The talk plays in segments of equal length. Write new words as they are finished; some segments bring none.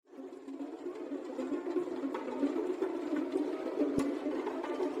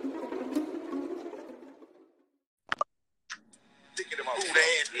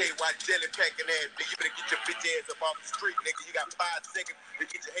my jelly packing ass, nigga. You better get your bitch ass up off the street, nigga. You got 5 seconds to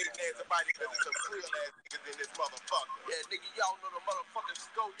get your hating ass up out here because there's some real ass niggas in this motherfucker. Yeah, nigga, y'all know the motherfuckers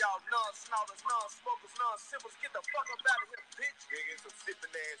go. Y'all non-snouters, non-smokers, non-sippers. Get the fuck up out of here, bitch. Nigga, some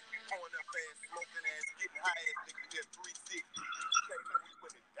sipping ass, pouring up ass, smoking ass, getting high ass nigga here 360. We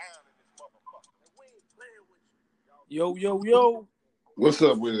put it down in this motherfucker. And we ain't playing with you. Yo. What's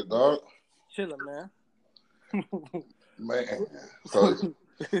up with it, dog? Chilling, man. Man, so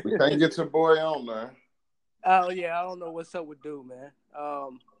we can't get your boy on there. Oh yeah, I don't know what's up with dude, man.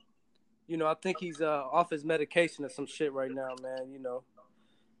 I think he's off his medication or some shit right now, man.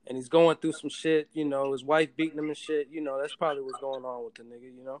 And he's going through some shit. His wife beating him and shit. That's probably what's going on with the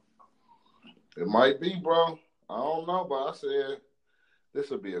nigga. It might be, bro. I don't know, but I said this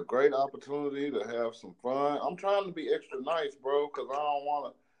would be a great opportunity to have some fun. I'm trying to be extra nice, bro, because I don't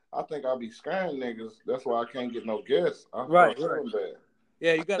want to. I think I'll be scaring niggas. That's why I can't get no guests. I right. Bad.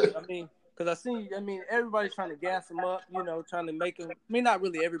 Yeah, you got to, because everybody's trying to gas him up, trying to make him, not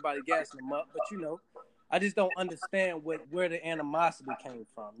really everybody gassing him up, but, I just don't understand where the animosity came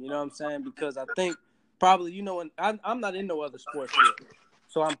from. You know what I'm saying? Because I think probably, and I'm not in no other sports group.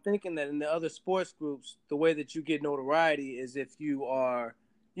 So I'm thinking that in the other sports groups, the way that you get notoriety is if you are,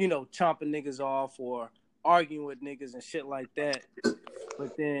 chomping niggas off or arguing with niggas and shit like that.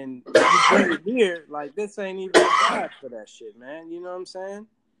 But then you bring it here, like this ain't even bad for that shit, man. You know what I'm saying?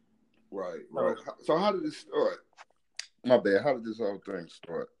 Right. So how did this start? My bad. How did this whole thing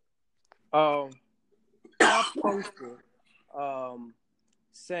start? I posted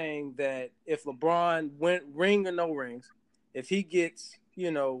saying that if LeBron went ring or no rings, if he gets,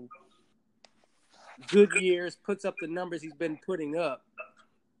 good years, puts up the numbers he's been putting up,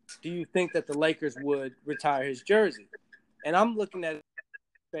 do you think that the Lakers would retire his jersey? And I'm looking at the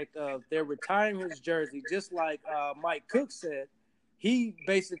aspect of they're retiring his jersey, just like Mike Cook said. He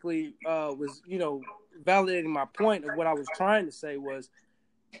basically was, validating my point of what I was trying to say was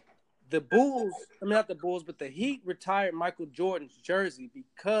the Bulls, not the Bulls, but the Heat retired Michael Jordan's jersey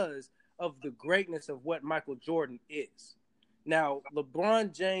because of the greatness of what Michael Jordan is. Now,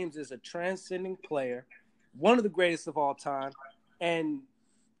 LeBron James is a transcending player, one of the greatest of all time, and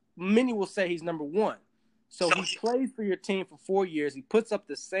many will say he's number one. So he plays for your team for 4 years. He puts up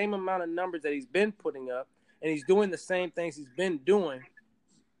the same amount of numbers that he's been putting up, and he's doing the same things he's been doing.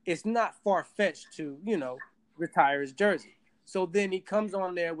 It's not far-fetched to, retire his jersey. So then he comes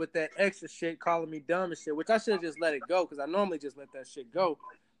on there with that extra shit, calling me dumb and shit, which I should have just let it go because I normally just let that shit go.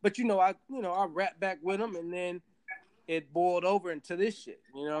 But, I rap back with him, and then it boiled over into this shit.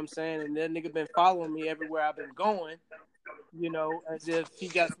 You know what I'm saying? And that nigga been following me everywhere I've been going, as if he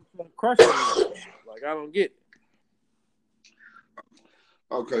got some sort of crush on me. Like, I don't get it.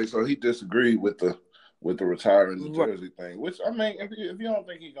 Okay, so he disagreed with the retiring the jersey thing, which, if you don't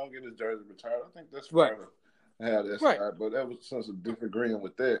think he's going to get his jersey retired, I think that's fair to have that side. But that was since disagreeing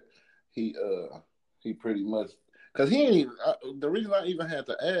with that, he pretty much, because he ain't even, the reason I even had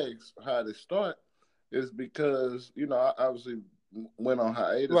to ask how to start is because, I obviously went on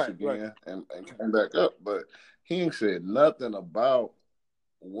hiatus again and came back up, but he ain't said nothing about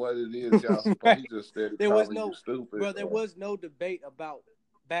what it is y'all supposed. He just said there was no stupid. Bro, there was no debate about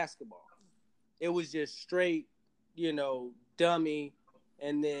basketball. It was just straight, dummy,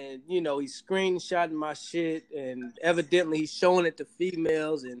 and then he's screenshotting my shit, and evidently he's showing it to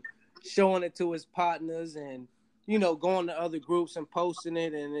females and showing it to his partners, and going to other groups and posting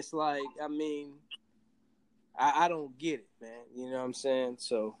it, and it's like, I don't get it, man. You know what I'm saying?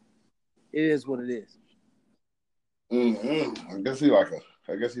 So it is what it is. Mm-hmm.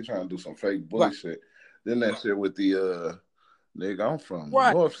 I guess he's trying to do some fake bullshit. Right. Then that shit with the nigga, I'm from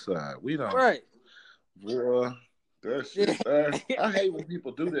the north side. We don't. Right. Bro, that shit there. I hate when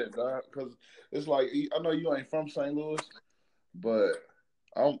people do that, dog, because it's like, I know you ain't from St. Louis, but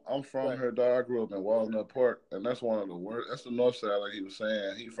I'm from here, dog. I grew up in Walnut Park, and that's one of the worst. That's the north side, like he was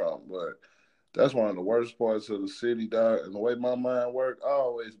saying he from, but that's one of the worst parts of the city, dog. And the way my mind worked, I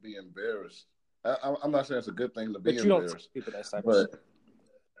always be embarrassed. I'm not saying it's a good thing to be embarrassed, people that type but of shit.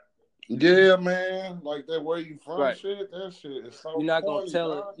 Yeah, man, like that where you from shit, that shit is so You're not corny, gonna tell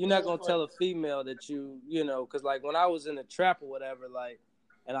dog. You're not gonna tell a female that because like when I was in the trap or whatever, like,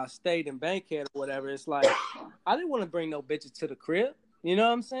 and I stayed in Bankhead or whatever, it's like I didn't want to bring no bitches to the crib. You know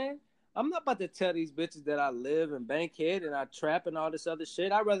what I'm saying? I'm not about to tell these bitches that I live in Bankhead and I trap and all this other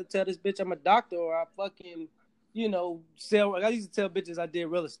shit. I'd rather tell this bitch I'm a doctor or I fucking, sell. I used to tell bitches I did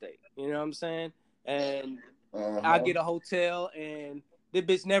real estate. You know what I'm saying? And I get a hotel and the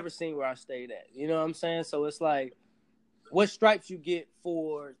bitch never seen where I stayed at. You know what I'm saying? So it's like, what stripes you get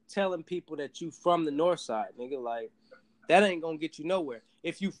for telling people that you from the north side, nigga? Like, that ain't gonna get you nowhere.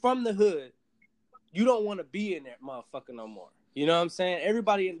 If you from the hood, you don't want to be in that motherfucker no more. You know what I'm saying?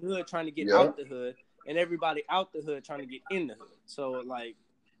 Everybody in the hood trying to get out the hood, and everybody out the hood trying to get in the hood. So, like,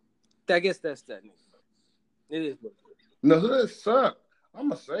 I guess that's that. It is what it is. The hood suck. I'm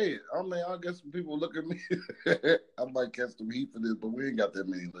going to say it. I mean, I guess people look at me. I might catch some heat for this, but we ain't got that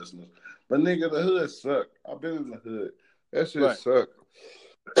many listeners. But, nigga, the hood suck. I've been in the hood. That shit suck.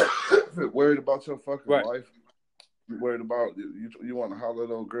 Worried about your fucking life. You worried about, you want to holler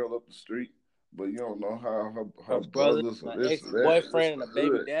at old girl up the street, but you don't know how her brothers my this, ex-boyfriend and a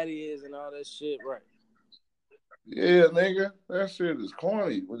baby daddy is and all that shit. Right. Yeah, nigga, that shit is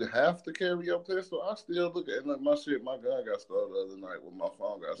corny. Would you have to carry your pistol? I still look at it. My gun got stolen the other night when my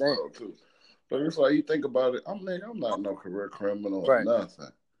phone got stolen too. But it's like you think about it, I'm not no career criminal or nothing.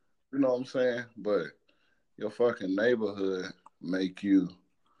 You know what I'm saying? But your fucking neighborhood make you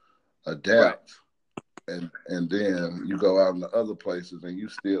adapt. And then you go out in the other places and you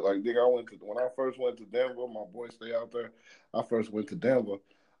still like nigga, when I first went to Denver, my boy stay out there. I first went to Denver.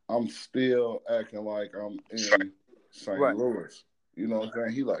 I'm still acting like I'm in St. Louis. You know what I'm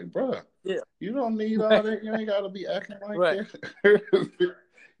saying? He like, bruh, you don't need all that. You ain't got to be acting like that.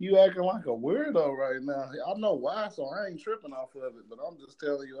 You acting like a weirdo right now. I know why, so I ain't tripping off of it. But I'm just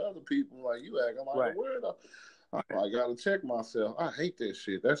telling you other people, like, you acting like a weirdo. I got to check myself. I hate that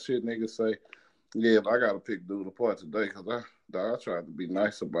shit. That shit niggas say, yeah, but I got to pick dude apart today because I tried to be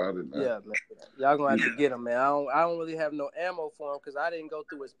nice about it, man. Yeah, man. Y'all going to have to get him, man. I don't really have no ammo for him because I didn't go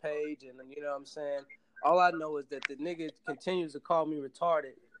through his page. And you know what I'm saying? All I know is that the nigga continues to call me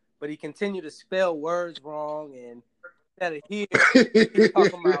retarded, but he continued to spell words wrong. And instead of here, he's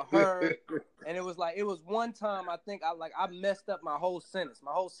talking about her. And it was one time I think I messed up my whole sentence.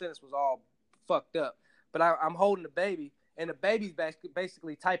 My whole sentence was all fucked up. But I'm holding the baby. And the baby's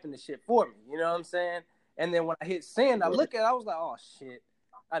basically typing the shit for me. You know what I'm saying? And then when I hit send, I look at it, I was like, oh, shit.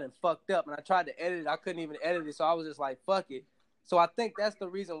 I done fucked up. And I tried to edit it. I couldn't even edit it. So I was just like, fuck it. So I think that's the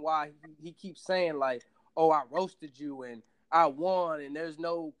reason why he keeps saying, like, oh, I roasted you and I won and there's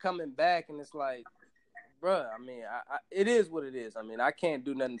no coming back. And it's like, bruh, I mean, it is what it is. I mean, I can't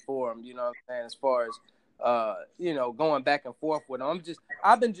do nothing for him, you know what I'm saying, as far as going back and forth with him.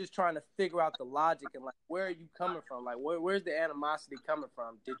 I've been just trying to figure out the logic and like, where are you coming from? Like, where's the animosity coming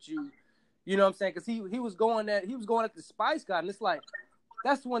from? Did you know what I'm saying? Because he was going at the Spice God, and it's like,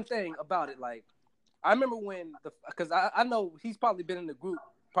 that's one thing about it. Like, I remember because I know he's probably been in the group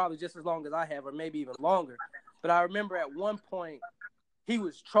probably just as long as I have, or maybe even longer. But I remember at one point he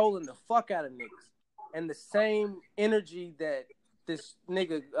was trolling the fuck out of niggas, and the same energy that this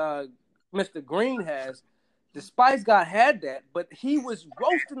nigga Mr. Green has. The Spice God had that, but he was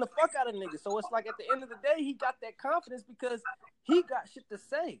roasting the fuck out of niggas. So it's like at the end of the day, he got that confidence because he got shit to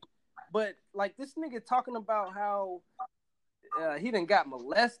say. But like this nigga talking about how he done got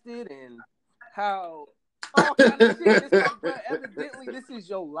molested and how all kind of shit. It's like, bro, evidently this is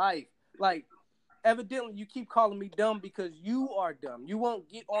your life. Like, evidently you keep calling me dumb because you are dumb. You won't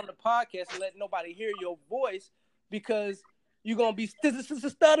get on the podcast and let nobody hear your voice because you're going to be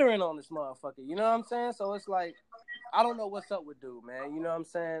stuttering on this motherfucker. You know what I'm saying? So it's like, I don't know what's up with dude, man. You know what I'm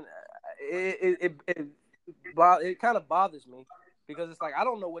saying? It kind of bothers me because it's like, I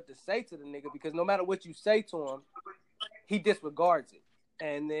don't know what to say to the nigga because no matter what you say to him, he disregards it.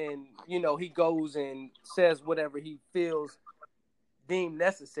 And then, he goes and says whatever he feels deemed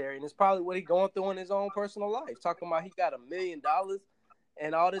necessary. And it's probably what he's going through in his own personal life. Talking about he got $1 million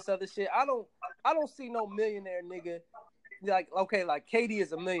and all this other shit. I don't see no millionaire nigga. Like, okay, like Katie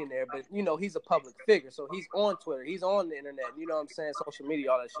is a millionaire, but he's a public figure, so he's on Twitter, he's on the internet, you know what I'm saying, social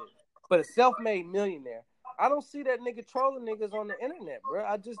media, all that shit. But a self-made millionaire, I don't see that nigga trolling niggas on the internet, bro.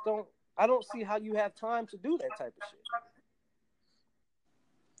 I don't see how you have time to do that type of shit.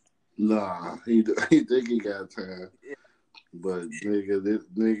 Nah, he think he got time, but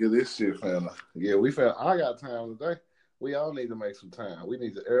this shit, fella. Yeah, I got time today. We all need to make some time. We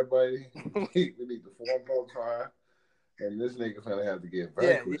need to everybody. we need to form more time. And this nigga finna have to get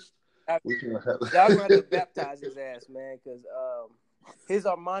vanquished. Yeah. Y'all gonna have to baptize his ass, man, because his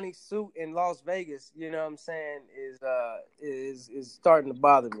Armani suit in Las Vegas, you know what I'm saying, is starting to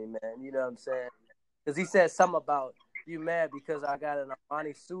bother me, man. You know what I'm saying? Because he said something about you mad because I got an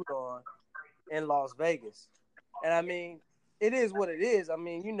Armani suit on in Las Vegas, and I mean, it is what it is. I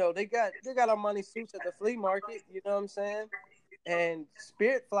mean, they got Armani suits at the flea market. You know what I'm saying? And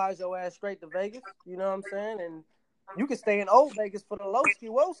Spirit flies your ass straight to Vegas. You know what I'm saying? And you can stay in Old Vegas for the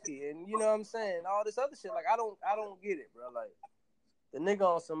Lowski-Woski, and you know what I'm saying? All this other shit. Like, I don't get it, bro. Like, the nigga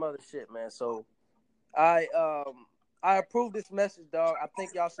on some other shit, man. So, I approve this message, dog. I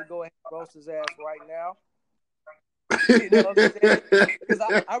think y'all should go ahead and roast his ass right now. You know what I'm saying? Because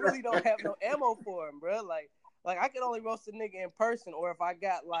I really don't have no ammo for him, bro. Like I can only roast a nigga in person, or if I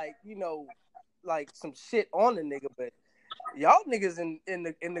got like some shit on the nigga. But y'all niggas in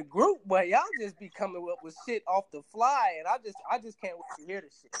the group, but y'all just be coming up with shit off the fly, and I just can't wait to hear the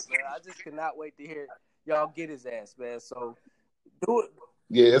shit, bro. I just cannot wait to hear y'all get his ass, man. So do it.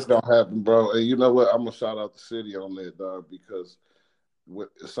 Yeah, it's gonna happen, bro. And you know what? I'm gonna shout out the city on that, dog, because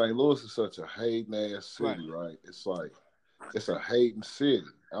St. Louis is such a hating ass city, right? It's like it's a hating city.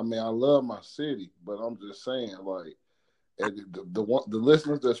 I mean, I love my city, but I'm just saying, like, the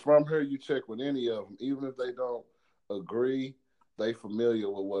listeners that's from here, you check with any of them, even if they don't agree, they familiar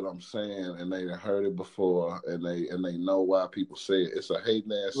with what I'm saying, and they heard it before, and they know why people say it. It's a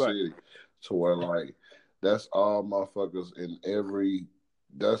hating ass city, to where like that's all motherfuckers in every.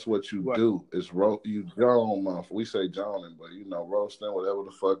 That's what you do. It's you John, motherfucker. We say Johning, but roasting, whatever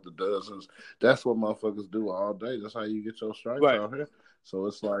the fuck the dozens. That's what motherfuckers do all day. That's how you get your stripes out here. So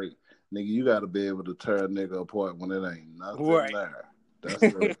it's like, nigga, you got to be able to tear a nigga apart when it ain't nothing there.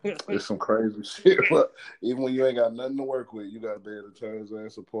 It's some crazy shit. But even when you ain't got nothing to work with, you got to be able to tear his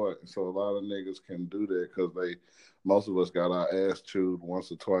ass apart. And so a lot of niggas can do that because most of us got our ass chewed once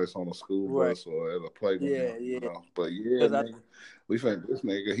or twice on a school bus or at a playground. You know? But nigga, we think this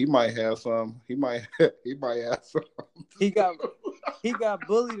nigga, he might have some. He might have some. He got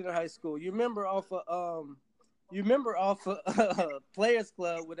bullied in high school. You remember off of Players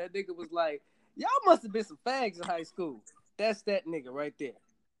Club where that nigga was like, y'all must have been some fags in high school. That's that nigga right there.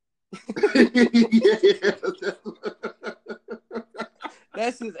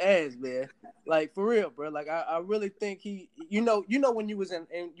 That's his ass, man. Like, for real, bro. Like, I really think he, when you was in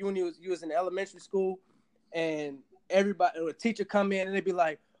elementary school, and everybody, or a teacher come in and they be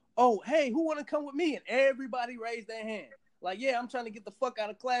like, oh, hey, who want to come with me? And everybody raised their hand. Like, yeah, I'm trying to get the fuck out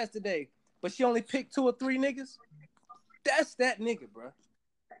of class today. But she only picked 2 or 3 niggas. That's that nigga, bro.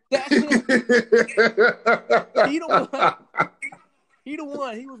 That's him. He the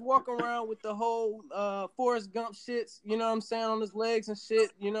one. He was walking around with the whole Forrest Gump shits, you know what I'm saying, on his legs and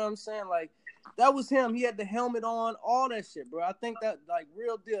shit. You know what I'm saying? Like, that was him. He had the helmet on, all that shit, bro. I think that, like,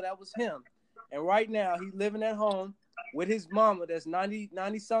 real deal, that was him. And right now, he's living at home with his mama that's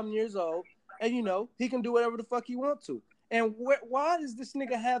 90-something years old. And, he can do whatever the fuck he want to. And why does this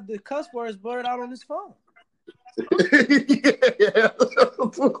nigga have the cuss words blurred out on his phone?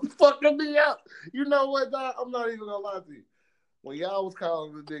 Fucking me up. You know what, dog? I'm not even gonna lie to you. When y'all was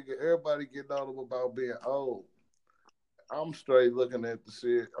calling the nigga, everybody getting on him about being old. I'm straight looking at the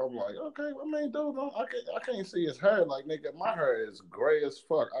shit. I'm like, okay, I mean, dude, I can't see his hair. Like, nigga, my hair is gray as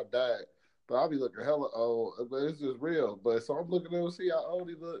fuck. I died. But I'll be looking hella old. But it's just real. But so I'm looking at him to see how old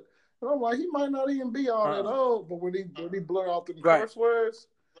he look. And I'm like, he might not even be all that old. But when he blur out the curse words,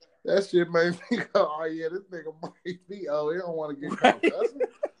 that shit made me go, oh yeah, this nigga might be old. He don't want to get caught cussing.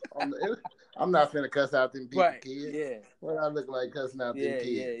 I'm not finna cuss out them people, kids. Yeah. What I look like cussing out them kids?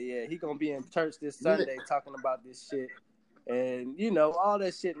 Yeah. He gonna be in church this Sunday talking about this shit. And all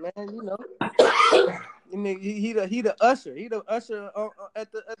that shit, man. He the usher. He the usher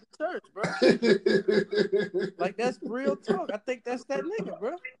at the church, bro. Like, that's real talk. I think that's that nigga,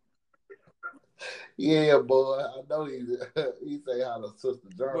 bro. Yeah, boy. I know he say hi to Sister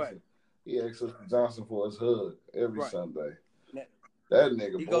Johnson. He asked Sister Johnson for his hug every Sunday. That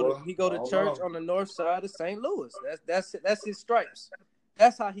nigga, he go to church on the north side of St. Louis. That's his stripes.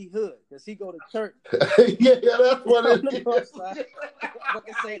 That's how he hood, because he go to church. Yeah, that's what it is. On the north side,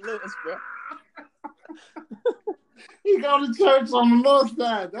 fucking St. Louis, bro. He go to church on the north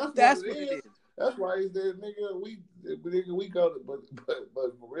side. That's what it is. That's why he's there, nigga. We go to, but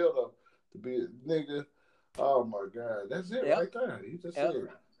for real though, to be a nigga. Oh my God, that's it right there. You just said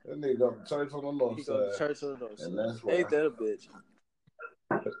that nigga go to church on the north side. He go to church on the north side, and that's why. Ain't that a bitch?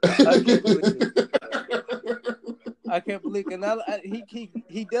 I can't believe it. And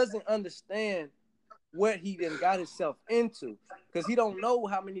he doesn't understand what he then got himself into, because he don't know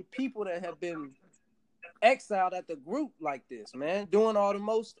how many people that have been exiled at the group like this, man, doing all the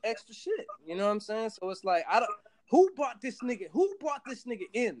most extra shit. You know what I'm saying? So it's like, who brought this nigga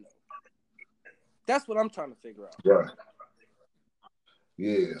in though? That's what I'm trying to figure out. Right.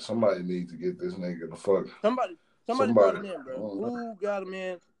 Yeah, somebody needs to get this nigga the fuck. Somebody brought him in, bro. Who got him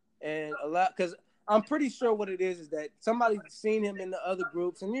in? And a lot, because I'm pretty sure what it is that somebody seen him in the other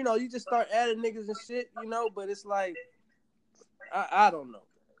groups, and you just start adding niggas and shit, but it's like, I don't know,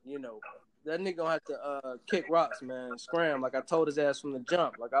 that nigga gonna have to kick rocks, man, scram, like I told his ass from the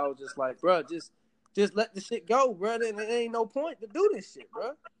jump. Like, I was just like, bro, just let the shit go, bro. There ain't no point to do this shit,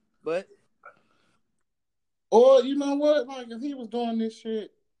 bro. But or you know what, like, if he was doing this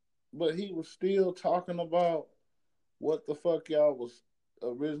shit, but he was still talking about what the fuck y'all was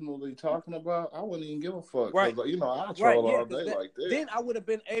originally talking about, I wouldn't even give a fuck. Right. You know, I troll all day like that. Then I would have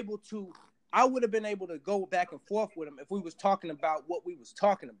been able to go back and forth with him if we was talking about what we was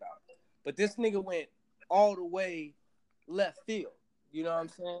talking about. But this nigga went all the way left field. You know what I'm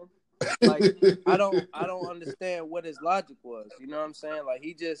saying? Like I don't understand what his logic was. You know what I'm saying? Like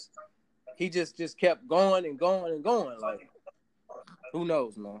he just kept going and going and going. Like who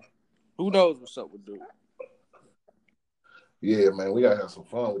knows, man? Who knows what's up with dude? Yeah, man, we gotta have some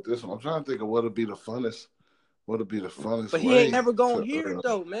fun with this one. I'm trying to think of what'll be the funnest. But he ain't never gonna hear it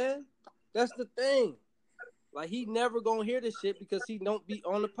though, man. That's the thing. Like he never gonna hear this shit because he don't be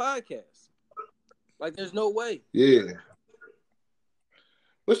on the podcast. Like there's no way. Yeah.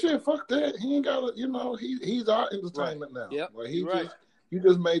 But shit, fuck that. He ain't got to, you know, he's our entertainment now. Yep. Like you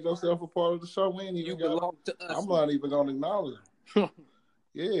just made yourself a part of the show. We ain't even belong to us. I'm not even gonna acknowledge him.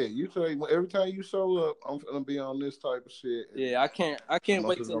 Yeah, you say every time you show up, I'm gonna be on this type of shit. Yeah, I can't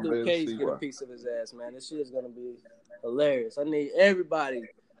wait till Luke Cage get a piece of his ass, man. This shit is gonna be hilarious. I need everybody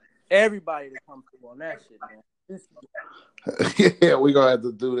to come through on that shit, man. Yeah, we gonna have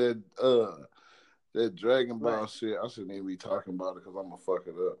to do that Dragon Ball shit. I shouldn't even be talking about it because I'm gonna fuck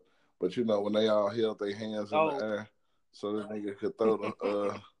it up. But you know when they all held their hands in the air, so this nigga could throw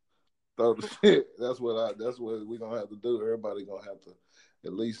the shit. That's what we gonna have to do. Everybody gonna have to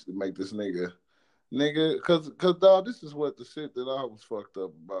at least make this nigga, cause dog, this is what the shit that I was fucked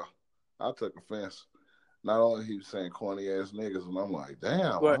up about. I took offense. Not only he was saying corny ass niggas, and I'm like,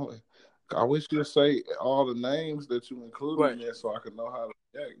 damn. Right. I wish you'd say all the names that you included in there so I could know how to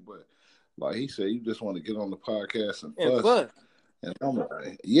react. But like he said, you just want to get on the podcast and fuss. And I'm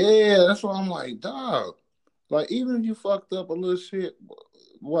like, yeah, that's why I'm like, dog. Like even if you fucked up a little shit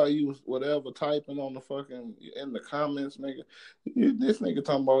while you was whatever typing on the fucking in the comments, nigga. This nigga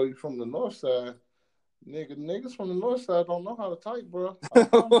talking about you from the north side. Niggas from the north side don't know how to type, bro. I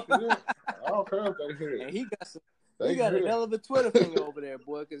don't care if they hear it. And he got a hell of a Twitter finger over there,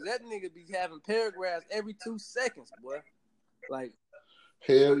 boy, because that nigga be having paragraphs every 2 seconds, boy. Like,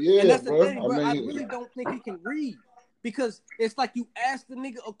 hell yeah, and that's bro. The thing, bro. I really don't think he can read because it's like you ask the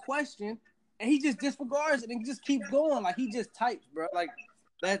nigga a question and he just disregards it and just keeps going. Like he just types, bro. Like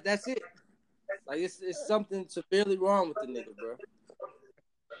that's it. Like it's something severely wrong with the nigga, bro.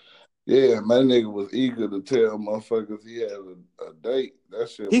 Yeah, my nigga was eager to tell motherfuckers he had a date. That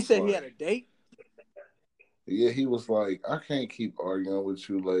shit. He said he had a date? Yeah, he was like, I can't keep arguing with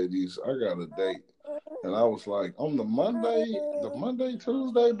you ladies. I got a date. And I was like, on the Monday,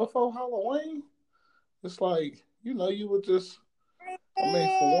 Tuesday before Halloween? It's like, you know, you would just, I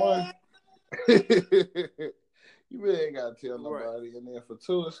mean, for one, you really ain't got to tell nobody. Right. And then for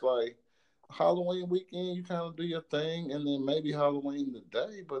two, it's like, Halloween weekend, you kind of do your thing, and then maybe Halloween the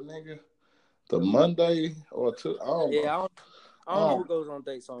day, but nigga, the Monday or two, I don't know. I don't know who goes on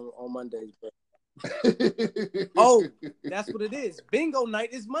dates on Mondays, but oh, that's what it is. Bingo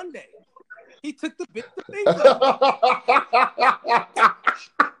night is Monday. He took the bit to bingo.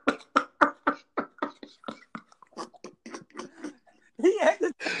 He had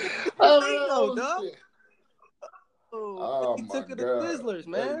to bingo, dog. He took it to Twizzlers,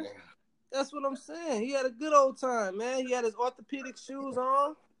 man. That's what I'm saying. He had a good old time, man. He had his orthopedic shoes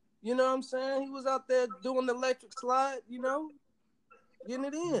on. You know what I'm saying? He was out there doing the electric slide, you know, getting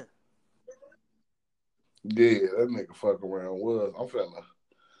it in. Yeah, that nigga fuck around was. I'm finna,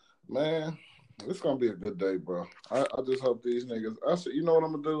 man, it's gonna be a good day, bro. I just hope these niggas, I said, you know what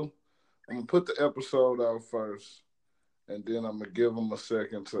I'm gonna do? I'm gonna put the episode out first, and then I'm gonna give them a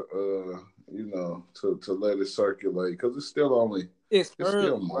second to, you know, to let it circulate, because it's still only, it's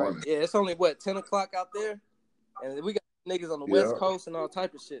still morning. Right? Yeah, it's only, 10 o'clock out there? And we got niggas on the West Coast and all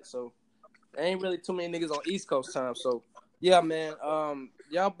type of shit, so there ain't really too many niggas on East Coast time, so yeah, man.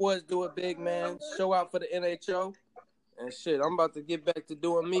 Y'all boys do it big, man. Show out for the NHO. And shit, I'm about to get back to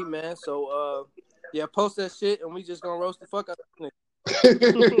doing me, man. So, yeah, post that shit, and we just gonna roast the fuck out of this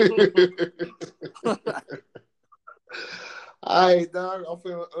nigga. All right, dog.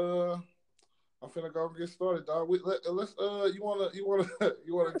 I'm finna go get started, dog. Let's you wanna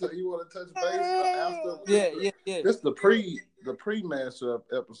touch base after? Yeah. This the pre mashup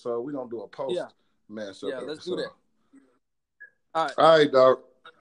episode. We don't do a post mashup. Yeah, let's episode. do that. All right. All right, dog.